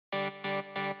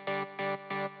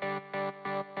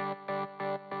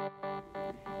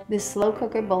This slow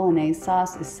cooker Bolognese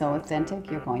sauce is so authentic,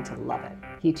 you're going to love it.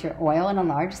 Heat your oil in a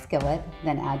large skillet,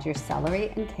 then add your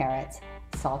celery and carrots,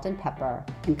 salt and pepper,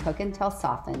 and cook until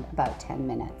softened about 10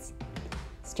 minutes.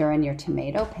 Stir in your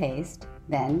tomato paste,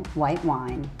 then white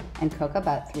wine, and cook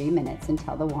about 3 minutes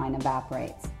until the wine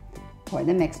evaporates. Pour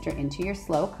the mixture into your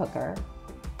slow cooker,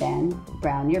 then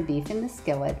brown your beef in the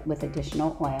skillet with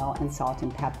additional oil and salt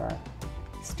and pepper.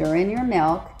 Stir in your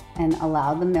milk and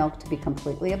allow the milk to be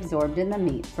completely absorbed in the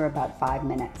meat for about 5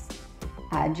 minutes.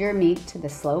 Add your meat to the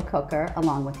slow cooker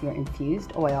along with your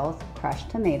infused oils, crushed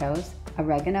tomatoes,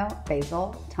 oregano,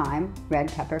 basil, thyme,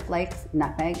 red pepper flakes,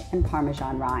 nutmeg, and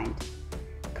Parmesan rind.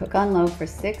 Cook on low for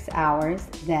 6 hours,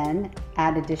 then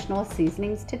add additional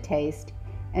seasonings to taste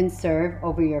and serve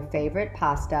over your favorite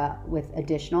pasta with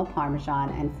additional Parmesan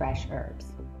and fresh herbs.